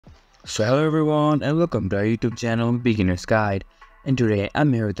So hello everyone and welcome to our YouTube channel Beginner's Guide, and today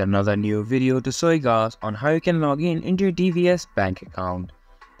I'm here with another new video to show you guys on how you can log in into your DBS bank account.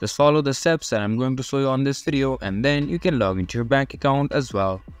 Just follow the steps that I'm going to show you on this video and then you can log into your bank account as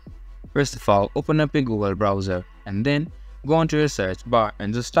well. First of all, open up your Google browser and then go onto your search bar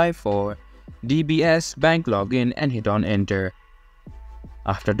and just type for DBS Bank Login and hit on enter.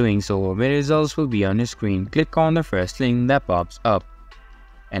 After doing so, the results will be on your screen. Click on the first link that pops up.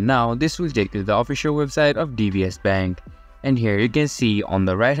 And now this will take you to the official website of DBS Bank. And here you can see on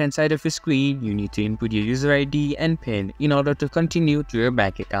the right hand side of your screen, you need to input your user ID and PIN in order to continue to your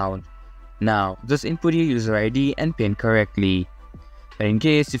bank account. Now, just input your user ID and PIN correctly. But in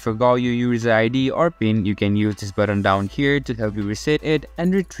case you forgot your user ID or PIN, you can use this button down here to help you reset it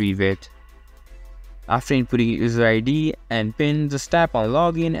and retrieve it. After inputting your user ID and PIN, just tap on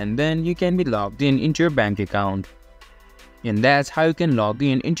login and then you can be logged in into your bank account. And that's how you can log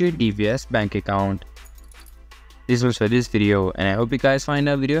in into your DBS bank account. This was for this video and I hope you guys find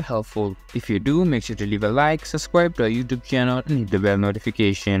our video helpful. If you do, make sure to leave a like, subscribe to our YouTube channel and hit the bell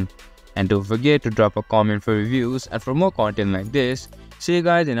notification. And don't forget to drop a comment for reviews and for more content like this. See you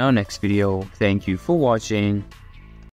guys in our next video. Thank you for watching.